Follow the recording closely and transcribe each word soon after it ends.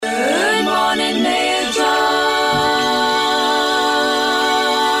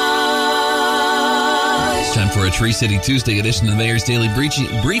for a Tree City Tuesday edition of the Mayor's Daily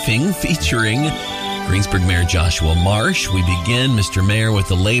Briefing featuring Greensburg Mayor Joshua Marsh. We begin, Mr. Mayor, with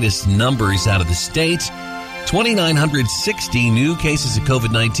the latest numbers out of the state. 2,960 new cases of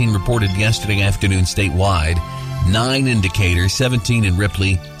COVID-19 reported yesterday afternoon statewide. 9 in Decatur, 17 in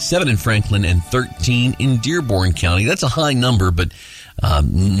Ripley, 7 in Franklin, and 13 in Dearborn County. That's a high number, but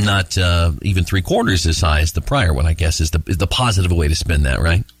not even three-quarters as high as the prior one, I guess, is the positive way to spin that,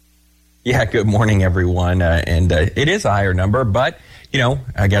 right? Yeah, good morning, everyone. It is a higher number, but,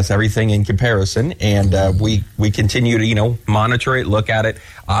 I guess everything in comparison. And we continue to, monitor it, look at it.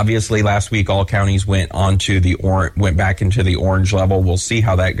 Obviously, last week, all counties went back into the orange level. We'll see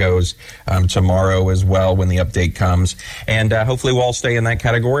how that goes tomorrow as well when the update comes. And hopefully we'll all stay in that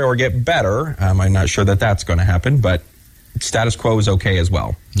category or get better. I'm not sure that that's going to happen, but status quo is okay as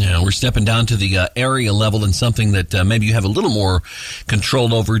well. Yeah, we're stepping down to the area level and something that maybe you have a little more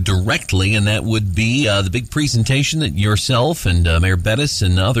control over directly, and that would be the big presentation that yourself and Mayor Bettis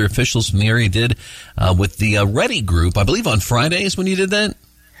and other officials from the area did with the Ready Group. I believe on Friday is when you did that?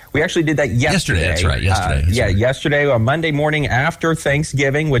 We actually did that yesterday. That's right, yesterday. Yesterday on Monday morning after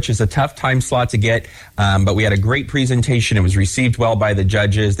Thanksgiving, which is a tough time slot to get. But we had a great presentation. It was received well by the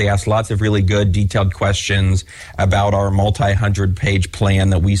judges. They asked lots of really good, detailed questions about our multi-100-page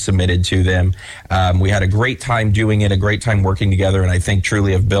plan that we submitted to them. We had a great time doing it, a great time working together, and I think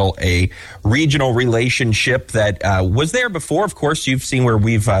truly have built a regional relationship that was there before. Of course, you've seen where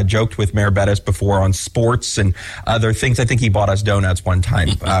we've joked with Mayor Bettis before on sports and other things. I think he bought us donuts one time.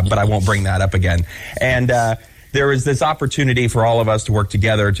 But I won't bring that up again. And there is this opportunity for all of us to work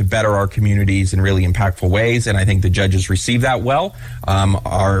together to better our communities in really impactful ways, and I think the judges received that well.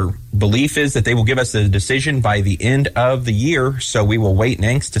 Our belief is that they will give us a decision by the end of the year, so we will wait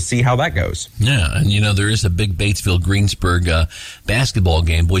next to see how that goes. Yeah, and there is a big Batesville-Greensburg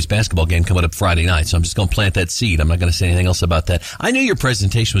boys basketball game coming up Friday night, so I'm just going to plant that seed. I'm not going to say anything else about that. I knew your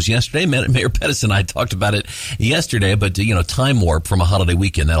presentation was yesterday. Mayor Bettis and I talked about it yesterday, but, time warp from a holiday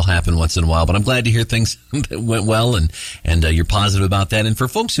weekend, that'll happen once in a while, but I'm glad to hear things went well, and you're positive about that. And for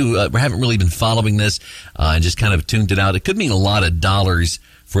folks who haven't really been following this and just kind of tuned it out, it could mean a lot of dollars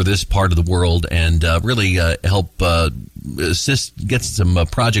for this part of the world and really help assist, get some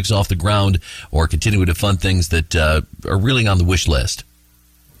projects off the ground or continue to fund things that are really on the wish list.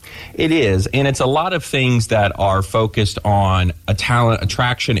 It is, and it's a lot of things that are focused on a talent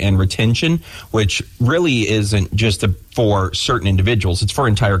attraction and retention, which really isn't just for certain individuals. It's for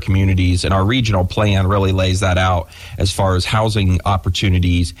entire communities, and our regional plan really lays that out as far as housing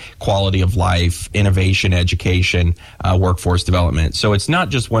opportunities, quality of life, innovation, education, workforce development. So it's not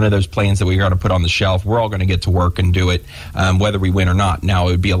just one of those plans that we're going to put on the shelf. We're all going to get to work and do it, whether we win or not. Now,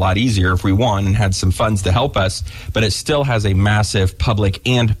 it would be a lot easier if we won and had some funds to help us, but it still has a massive public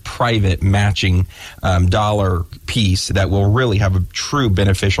and private matching dollar piece that will really have a true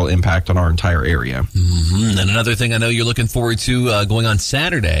beneficial impact on our entire area. Mm-hmm. And another thing I know you're looking forward to going on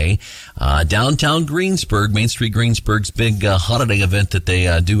Saturday, downtown Greensburg, Main Street Greensburg's big holiday event that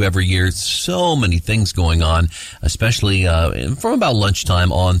they do every year. So many things going on, especially from about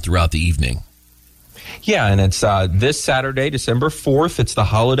lunchtime on throughout the evening. Yeah, and it's this Saturday, December 4th. It's the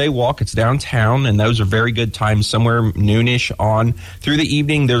holiday walk. It's downtown, and those are very good times, somewhere noonish on through the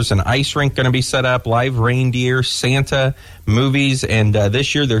evening. There's an ice rink going to be set up, live reindeer, Santa, movies, and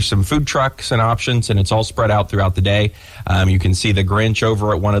this year there's some food trucks and options, and it's all spread out throughout the day. You can see the Grinch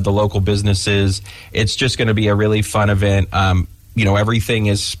over at one of the local businesses. It's just going to be a really fun event. Everything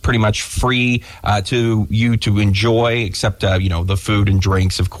is pretty much free to you to enjoy, except, the food and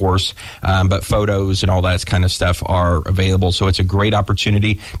drinks, of course. But photos and all that kind of stuff are available. So it's a great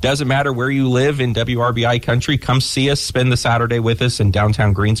opportunity. Doesn't matter where you live in WRBI country. Come see us, spend the Saturday with us in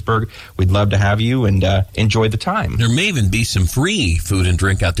downtown Greensburg. We'd love to have you and enjoy the time. There may even be some free food and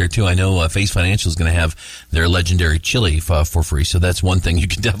drink out there, too. I know Face Financial is going to have their legendary chili for free. So that's one thing you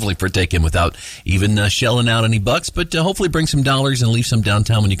can definitely partake in without even shelling out any bucks. But hopefully bring some dollars and leave some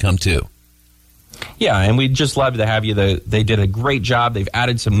downtown when you come too. Yeah, and we'd just love to have you. They did a great job. They've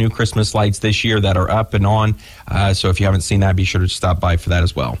added some new Christmas lights this year that are up and on. So if you haven't seen that, be sure to stop by for that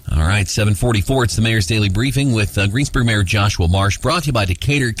as well. All right, 7:44. It's the Mayor's Daily Briefing with Greensburg Mayor Joshua Marsh, brought to you by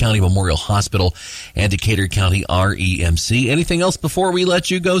Decatur County Memorial Hospital and Decatur County REMC. Anything else before we let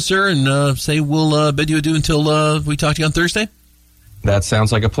you go, sir, and say we'll bid you adieu until we talk to you on Thursday? That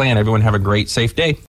sounds like a plan. Everyone have a great, safe day.